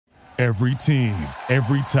Every team,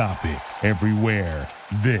 every topic, everywhere.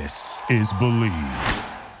 This is Believe.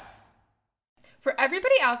 For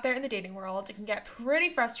everybody out there in the dating world, it can get pretty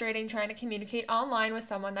frustrating trying to communicate online with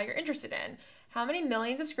someone that you're interested in. How many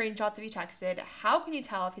millions of screenshots have you texted? How can you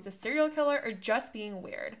tell if he's a serial killer or just being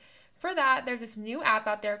weird? For that, there's this new app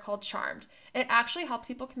out there called Charmed. It actually helps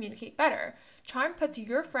people communicate better. Charmed puts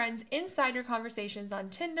your friends inside your conversations on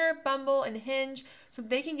Tinder, Bumble, and Hinge so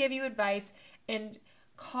they can give you advice and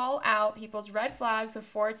call out people's red flags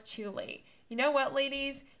before it's too late. You know what,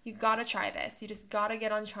 ladies? You gotta try this. You just gotta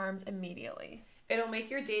get on Charmed immediately. It'll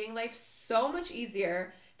make your dating life so much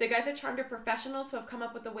easier. The guys at Charmed are professionals who have come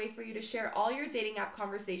up with a way for you to share all your dating app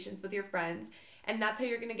conversations with your friends, and that's how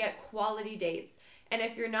you're going to get quality dates. And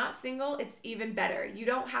if you're not single, it's even better. You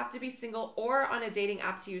don't have to be single or on a dating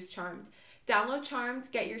app to use Charmed. Download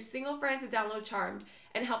Charmed, get your single friends to download Charmed,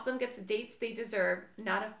 and help them get the dates they deserve,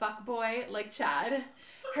 not a fuckboy like Chad.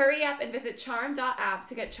 Hurry up and visit charm.app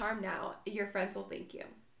to get Charmed now. Your friends will thank you.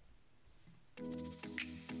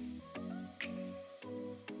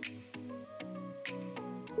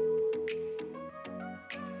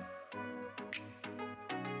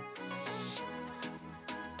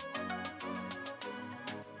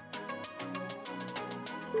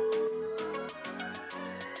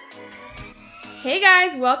 Hey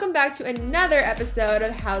guys, welcome back to another episode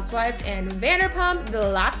of Housewives and Vanderpump, the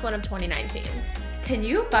last one of 2019. Can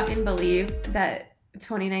you fucking believe that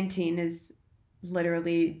 2019 is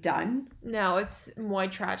literally done? No, it's muy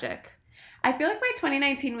tragic. I feel like my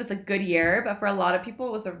 2019 was a good year, but for a lot of people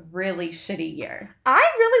it was a really shitty year. I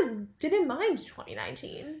really didn't mind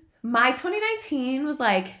 2019. My 2019 was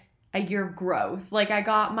like a year of growth. Like I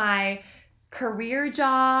got my career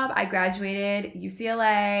job. I graduated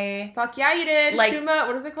UCLA. Fuck yeah, you did. Like, Summa,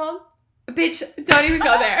 what is it called? Bitch, don't even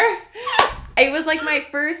go there. It was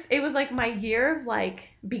like my year of like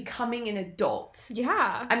becoming an adult.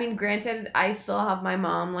 Yeah. I mean, granted, I still have my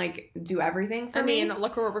mom like do everything for me. I mean,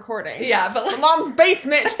 look where we're recording. Yeah, but like, my mom's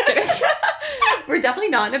basement. Just kidding. We're definitely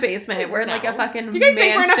not in a basement. We're in like a fucking mansion. Do you guys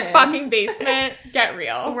think we're in a fucking basement? Get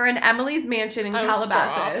real. We're in Emily's mansion in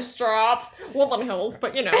Calabasas. Stop. Woodland Hills,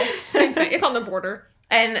 but you know, same thing. It's on the border.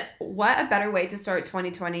 And what a better way to start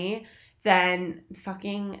 2020 than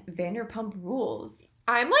fucking Vanderpump Rules.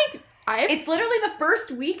 It's literally the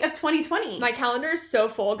first week of 2020. My calendar is so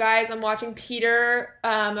full, guys. I'm watching Peter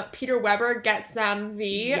Weber get some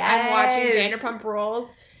V. Yes. I'm watching Vanderpump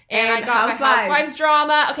Rules. And I got Housewives. my Housewives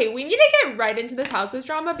drama. Okay, we need to get right into this Housewives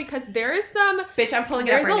drama because there is some... Bitch, I'm pulling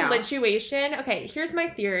it up right now. There's a lituation. Okay, here's my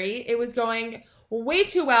theory. It was going way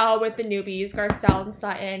too well with the newbies, Garcelle and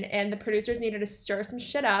Sutton, and the producers needed to stir some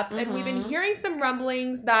shit up. Mm-hmm. And we've been hearing some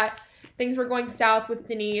rumblings that things were going south with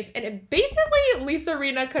Denise. And it basically, Lisa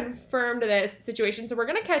Rinna confirmed this situation. So we're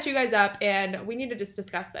going to catch you guys up, and we need to just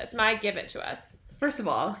discuss this. Mai, give it to us. First of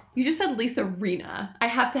all, you just said Lisa Rinna. I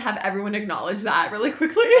have to have everyone acknowledge that really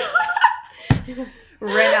quickly.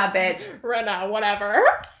 Rinna, bitch. Rinna, whatever.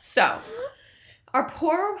 So, our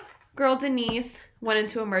poor girl Denise went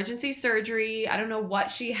into emergency surgery. I don't know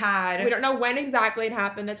what she had. We don't know when exactly it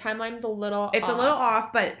happened. The timeline's a little off. It's a little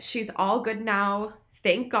off, but she's all good now.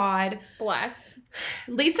 Thank God. Blessed.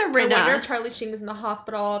 Lisa Rinna. I wonder if Charlie Sheen was in the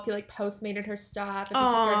hospital, if he like postmated her stuff, if he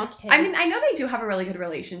took care of the kids. I mean, I know they do have a really good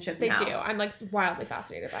relationship now. They do. I'm like wildly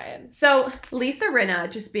fascinated by it. So Lisa Rinna,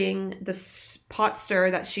 just being the pot stir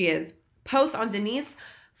that she is, posts on Denise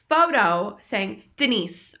photo saying,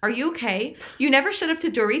 "Denise, are you okay? You never showed up to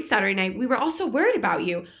Dorit Saturday night. We were also worried about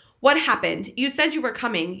you. What happened? You said you were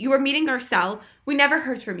coming. You were meeting Garcelle. We never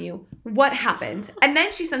heard from you. What happened?" And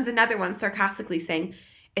then she sends another one sarcastically saying,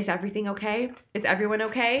 "Is everything okay? Is everyone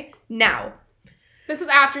okay?" Now. This was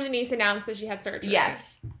after Denise announced that she had surgery.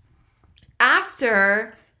 Yes.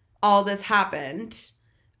 After all this happened,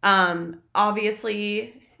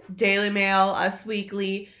 obviously Daily Mail, Us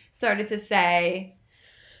Weekly started to say,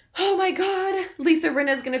 "Oh my God, Lisa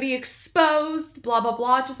Rinna is going to be exposed, blah, blah,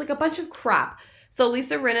 blah," just like a bunch of crap. So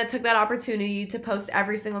Lisa Rinna took that opportunity to post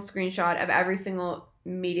every single screenshot of every single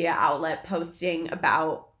media outlet posting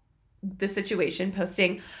about the situation,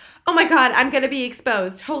 posting, "Oh my God, I'm going to be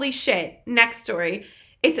exposed. Holy shit." Next story.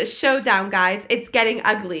 "It's a showdown, guys. It's getting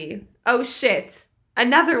ugly. Oh shit."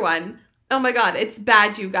 Another one. "Oh my God, it's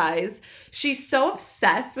bad, you guys." She's so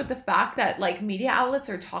obsessed with the fact that like media outlets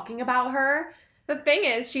are talking about her. The thing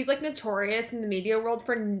is, she's like notorious in the media world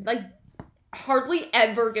for like hardly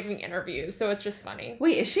ever giving interviews, so it's just funny.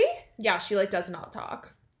 Wait, is she? Yeah, she like does not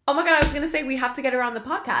talk. Oh my God, I was gonna say we have to get her on the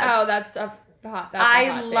podcast. Oh, that's a hot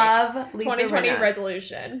I take. love Lisa 2020 Rinna.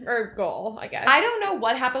 resolution or goal, I guess. I don't know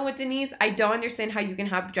what happened with Denise. I don't understand how you can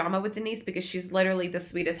have drama with Denise because she's literally the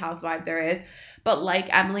sweetest housewife there is. But like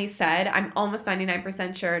Emily said, I'm almost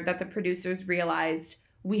 99% sure that the producers realized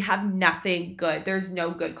we have nothing good. There's no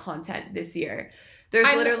good content this year. There's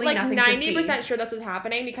literally like nothing to see. 90% sure that's what's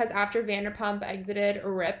happening because after Vanderpump exited,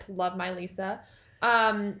 RIP, love my Lisa.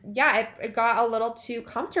 It got a little too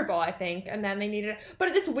comfortable, I think, and then they needed.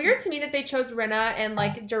 But it's weird to me that they chose Rinna and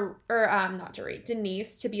like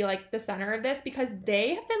Denise to be like the center of this because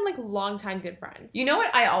they have been like longtime good friends. You know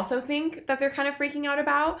what? I also think that they're kind of freaking out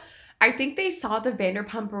about. I think they saw the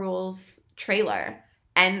Vanderpump Rules trailer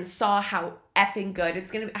and saw how effing good it's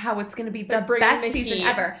gonna be the best season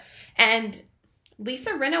ever, and Lisa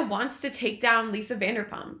Rinna wants to take down Lisa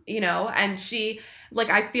Vanderpump, you know, and she, like,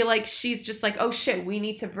 I feel like she's just like, oh shit, we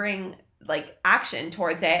need to bring, like, action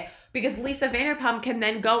towards it, because Lisa Vanderpump can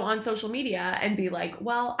then go on social media and be like,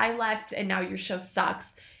 well, I left and now your show sucks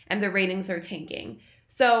and the ratings are tanking.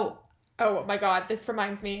 So... Oh my god, this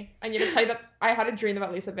reminds me. I need to tell you that I had a dream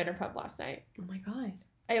about Lisa Vanderpump last night. Oh my god.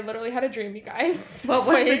 I literally had a dream, you guys. What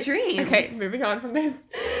was the dream? Okay, moving on from this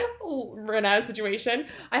Rinna situation.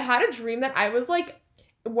 I had a dream that I was, like,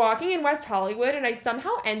 walking in West Hollywood, and I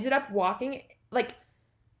somehow ended up walking, like,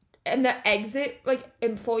 in the exit, like,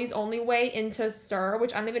 employees only way into SUR,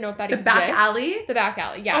 which I don't even know if that exists. The back alley? The back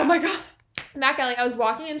alley, yeah. Oh my god. Back alley. I was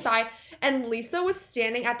walking inside, and Lisa was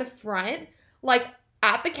standing at the front, like,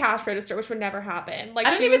 at the cash register, which would never happen. Like, I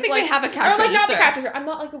don't even think they have a cash register. Or, like, not the cash register. I'm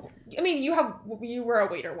not, like, you were a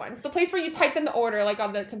waiter once. The place where you type in the order, like,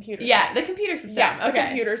 on the computer. Yeah, the computer system. Yes, the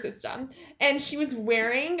computer system. And she was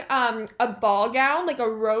wearing a ball gown, like a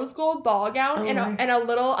rose gold ball gown, and a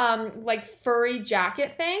little, like, furry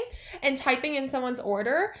jacket thing, and typing in someone's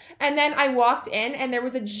order. And then I walked in, and there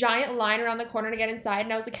was a giant line around the corner to get inside,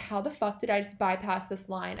 and I was like, how the fuck did I just bypass this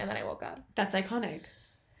line? And then I woke up. That's iconic.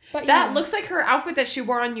 But that looks like her outfit that she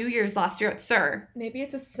wore on New Year's last year at SUR. Maybe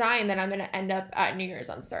it's a sign that I'm going to end up at New Year's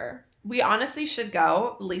on SUR. We honestly should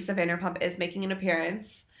go. Lisa Vanderpump is making an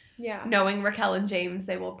appearance. Yeah. Knowing Raquel and James,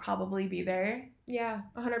 they will probably be there. Yeah,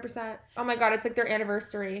 100%. Oh my god, it's like their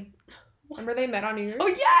anniversary. Remember they met on New Year's? Oh,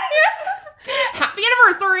 yes! Happy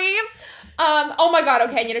anniversary! Oh my god,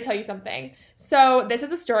 okay, I need to tell you something. So, this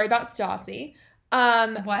is a story about Stassi.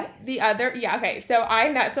 What? So I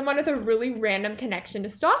met someone with a really random connection to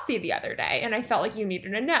Stassi the other day, and I felt like you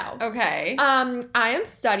needed to know. Okay. I am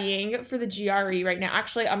studying for the GRE right now.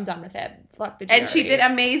 Actually, I'm done with it. Fuck the GRE. And she did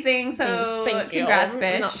amazing, so thank you. Congrats,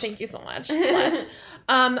 bitch. No, thank you so much. Bless.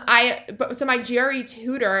 So my GRE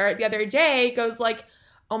tutor the other day goes like,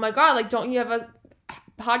 oh my god, like, don't you have a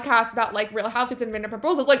podcast about like Real Housewives and Vanderpump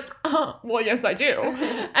Rules? I was like, well, yes, I do.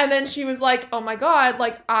 And then she was like, oh my god,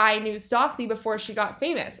 like, I knew Stassi before she got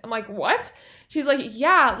famous. I'm like, what? She's like,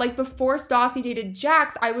 yeah, like, before Stassi dated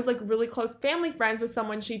Jax, I was like really close family friends with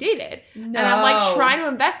someone she dated. No. And I'm like trying to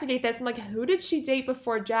investigate this. I'm like, who did she date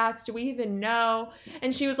before Jax? Do we even know?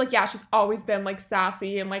 And she was like, yeah, she's always been like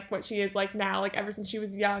sassy and like what she is like now, like ever since she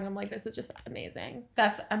was young. I'm like, this is just amazing.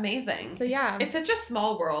 That's amazing. So yeah. It's such a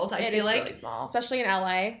small world. It is really small, especially in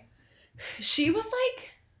LA. She was like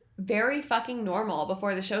very fucking normal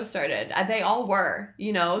before the show started. They all were,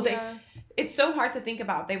 you know? Yeah. It's so hard to think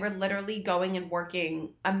about. They were literally going and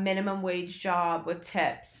working a minimum wage job with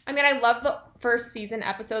tips. I mean, I love the first season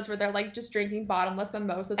episodes where they're like just drinking bottomless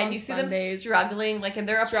mimosas on Sundays. And you see them struggling, like in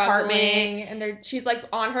their apartment. And she's like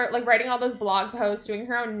on her, like writing all those blog posts, doing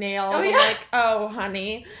her own nails. Oh, yeah. I'm like, oh,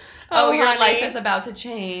 honey. Oh, your life is about to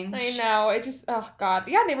change. I know. It just, oh, God.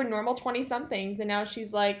 But yeah, they were normal 20-somethings, and now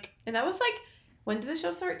she's like... And that was like, when did the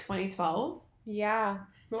show start? 2012? Yeah.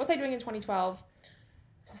 What was I doing in 2012?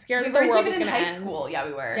 Scared that the world was going to end. School. Yeah,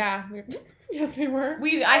 we were. Yeah. Yes, we were.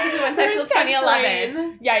 I think we went to high school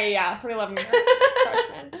 2011. Yeah. 2011.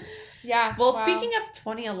 Freshman. Yeah. Well, speaking of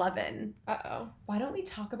 2011. Uh-oh. Why don't we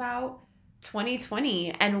talk about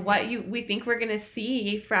 2020 and what we think we're going to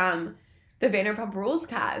see from the Vanderpump Rules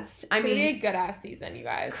cast? It's going to be a good-ass season, you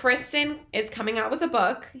guys. Kristen is coming out with a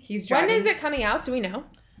book. When is it coming out? Do we know?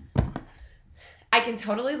 I can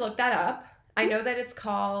totally look that up. I know that it's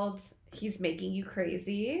called... He's Making You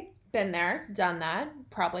Crazy. Been there, done that.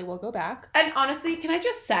 Probably will go back. And honestly, can I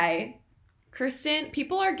just say, Kristen,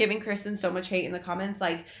 people are giving Kristen so much hate in the comments.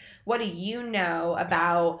 Like, what do you know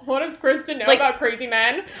about... What does Kristen know about crazy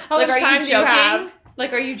men? How much time do you have?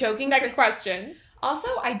 Like, are you joking? Next question. Also,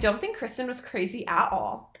 I don't think Kristen was crazy at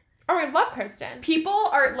all. Oh, I love Kristen. People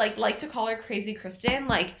are, like to call her crazy Kristen.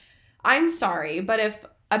 Like, I'm sorry, but if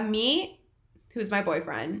Amit, who's my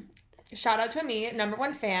boyfriend... Shout out to me,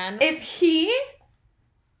 #1 fan. If he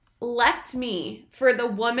left me for the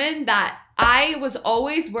woman that I was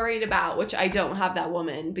always worried about, which I don't have that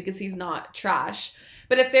woman because he's not trash,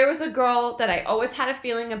 but if there was a girl that I always had a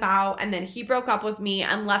feeling about and then he broke up with me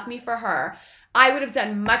and left me for her, I would have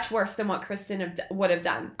done much worse than what Kristen would have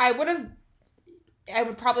done. I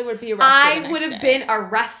would probably be arrested. I would have been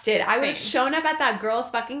arrested. I would have Same. shown up at that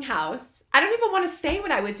girl's fucking house. I don't even want to say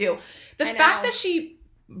what I would do. The I fact know. that she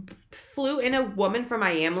flew in a woman from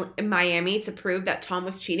Miami to prove that Tom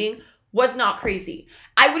was cheating was not crazy.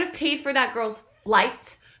 I would have paid for that girl's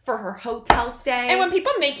flight, for her hotel stay. And when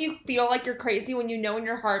people make you feel like you're crazy when you know in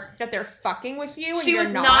your heart that they're fucking with you and she you're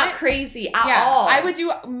was not crazy at yeah, all. I would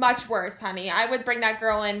do much worse, honey. I would bring that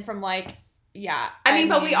girl in from like, yeah. I mean,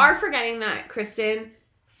 but we are forgetting that Kristen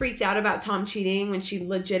freaked out about Tom cheating when she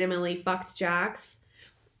legitimately fucked Jax.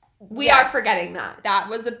 We are forgetting that. That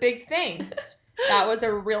was a big thing. That was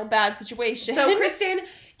a real bad situation. So, Kristen,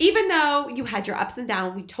 even though you had your ups and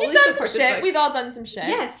downs, we totally We've done some support this shit. book. We've all done some shit.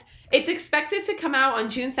 Yes. It's expected to come out on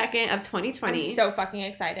June 2nd of 2020. I'm so fucking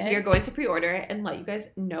excited. We are going to pre-order it and let you guys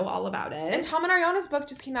know all about it. And Tom and Ariana's book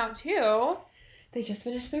just came out too. They just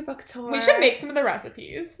finished their book tour. We should make some of the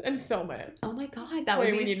recipes and film it. Oh my god, that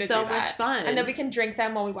Wait, would we be need to so do much that. fun. And then we can drink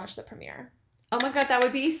them while we watch the premiere. Oh my god, that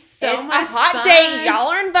would be so it's much a hot fun. day. Y'all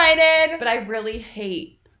are invited. But I really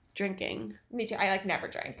hate drinking. Me too. I like never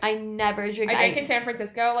drink. I never drink. I drank in San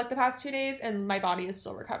Francisco like the past 2 days and my body is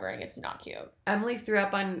still recovering. It's not cute. Emily threw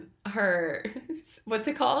up on her, what's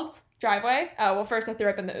it called? Driveway? Oh, well, first I threw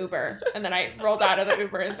up in the Uber, and then I rolled out of the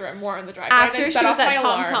Uber and threw up more in the driveway. After then she set was off my at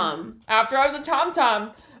alarm. Tom. After I was at Tom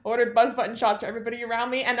Tom, ordered Buzz Button shots for everybody around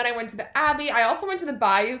me, and then I went to the Abbey. I also went to the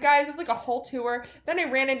Bayou, guys. It was like a whole tour. Then I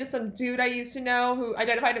ran into some dude I used to know who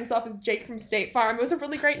identified himself as Jake from State Farm. It was a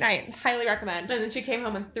really great night. Highly recommend. And then she came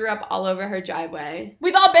home and threw up all over her driveway.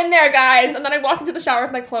 We've all been there, guys. And then I walked into the shower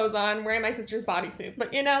with my clothes on, wearing my sister's bodysuit.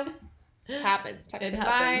 But you know, it happens. Texted It bye.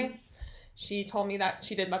 happens. She told me that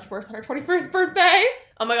she did much worse on her 21st birthday.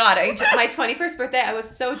 Oh my god, my 21st birthday, I was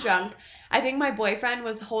so drunk. I think my boyfriend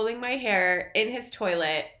was holding my hair in his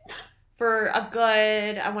toilet for a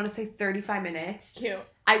good, I want to say 35 minutes. Cute.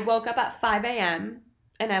 I woke up at 5 a.m.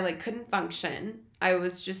 and I couldn't function. I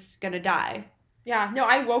was just gonna die. Yeah, no,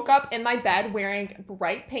 I woke up in my bed wearing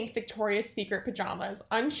bright pink Victoria's Secret pajamas,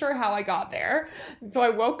 unsure how I got there. So I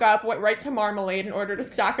woke up, went right to Marmalade and ordered a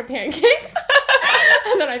stack of pancakes.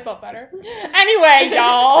 And then I felt better. Anyway,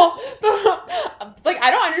 y'all. I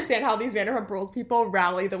don't understand how these Vanderpump Rules people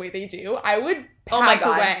rally the way they do. I would pass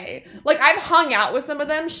away. I've hung out with some of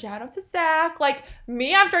them. Shout out to Zach.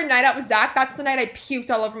 Me after a night out with Zach, that's the night I puked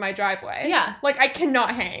all over my driveway. Yeah. I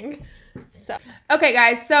cannot hang. So, okay,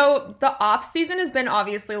 guys, so the off season has been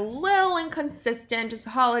obviously a little inconsistent, just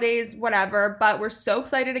holidays, whatever, but we're so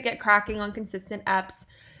excited to get cracking on consistent eps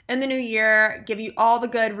in the new year, give you all the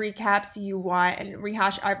good recaps you want and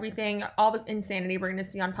rehash everything, all the insanity we're going to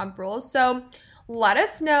see on Pump Rules. So let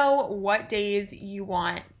us know what days you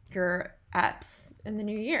want your eps in the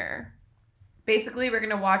new year. Basically, we're going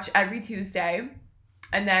to watch every Tuesday,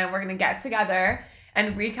 and then we're going to get together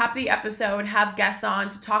and recap the episode, have guests on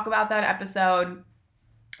to talk about that episode.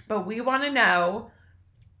 But we want to know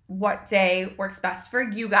what day works best for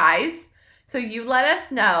you guys. So you let us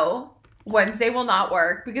know. Wednesday will not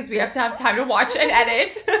work because we have to have time to watch and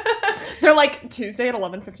edit. They're Tuesday at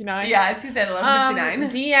 11:59. Yeah, Tuesday at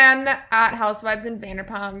 11:59. DM at Housewives and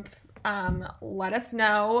Vanderpump. Let us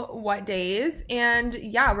know what days. And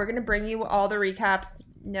yeah, we're going to bring you all the recaps.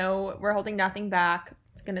 No, we're holding nothing back.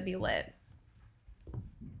 It's going to be lit.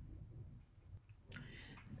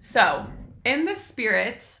 So, in the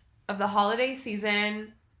spirit of the holiday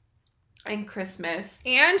season and Christmas.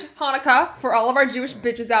 And Hanukkah for all of our Jewish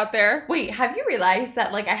bitches out there. Wait, have you realized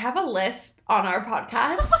that I have a lisp on our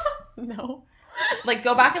podcast? No.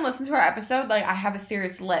 Go back and listen to our episode. I have a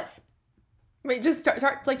serious lisp. Wait, just start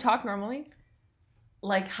talk normally.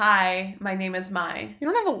 Hi, my name is Mai. You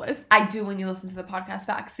don't have a lisp. I do when you listen to the podcast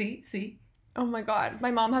back. See? Oh my god.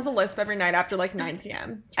 My mom has a lisp every night after 9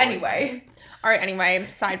 p.m. It's really Anyway. funny. All right, anyway,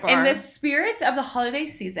 sidebar. In the spirit of the holiday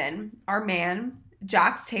season, our man,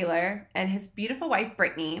 Jax Taylor, and his beautiful wife,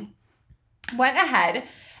 Brittany, went ahead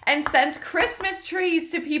and sent Christmas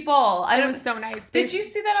trees to people. It was so nice. Did you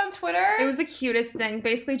see that on Twitter? It was the cutest thing.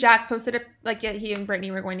 Basically, Jax posted it, he and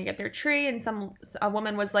Brittany were going to get their tree, and a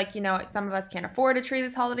woman was like, some of us can't afford a tree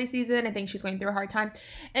this holiday season. I think she's going through a hard time.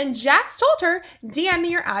 And Jax told her, DM me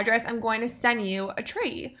your address. I'm going to send you a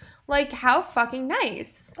tree. How fucking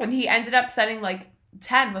nice. And he ended up sending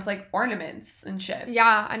 10 with ornaments and shit.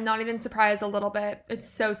 Yeah, I'm not even surprised a little bit. It's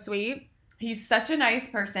so sweet. He's such a nice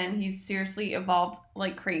person. He's seriously evolved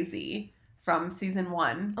like crazy from season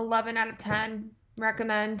 1. 11 out of 10.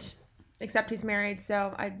 Recommend. Except he's married,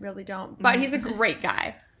 so I really don't. But he's a great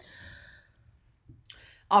guy.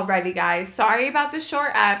 Alrighty, guys. Sorry about the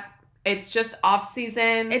short ep. It's just off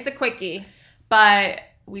season. It's a quickie. But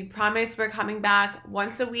We promise we're coming back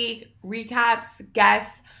once a week, recaps,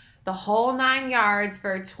 guests, the whole 9 yards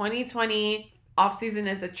for 2020. Off season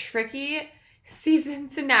is a tricky season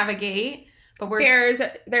to navigate, but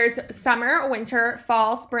there's summer, winter,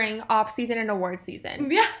 fall, spring, off season, and award season.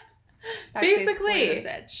 Yeah, That's basically. the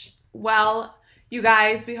sitch. Well, you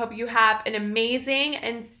guys, we hope you have an amazing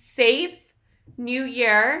and safe new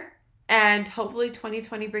year, and hopefully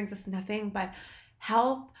 2020 brings us nothing but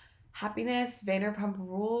health, happiness, Vanderpump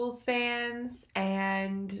Rules fans,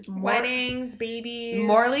 and weddings, babies,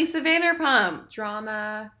 more Lisa Vanderpump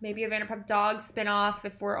drama, maybe a Vanderpump Dogs spinoff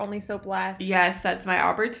if we're only so blessed. Yes, that's my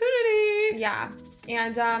opportunity. Yeah.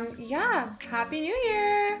 And Happy New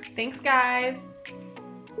Year. Thanks, guys.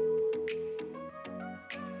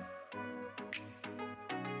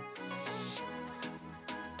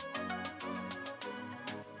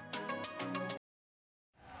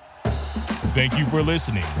 Thank you for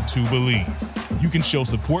listening to Believe. You can show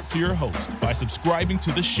support to your host by subscribing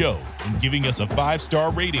to the show and giving us a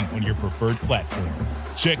 5-star rating on your preferred platform.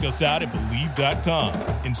 Check us out at Believe.com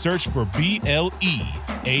and search for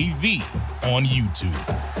BLEAV on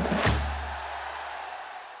YouTube.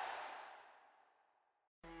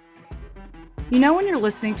 You know when you're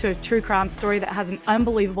listening to a true crime story that has an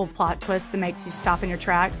unbelievable plot twist that makes you stop in your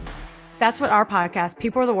tracks? That's what our podcast,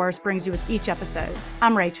 People Are the Worst, brings you with each episode.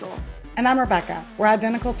 I'm Rachel. And I'm Rebecca. We're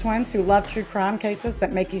identical twins who love true crime cases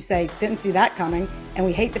that make you say, didn't see that coming, and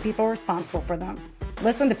we hate the people responsible for them.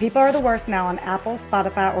 Listen to People Are the Worst now on Apple,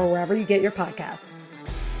 Spotify, or wherever you get your podcasts.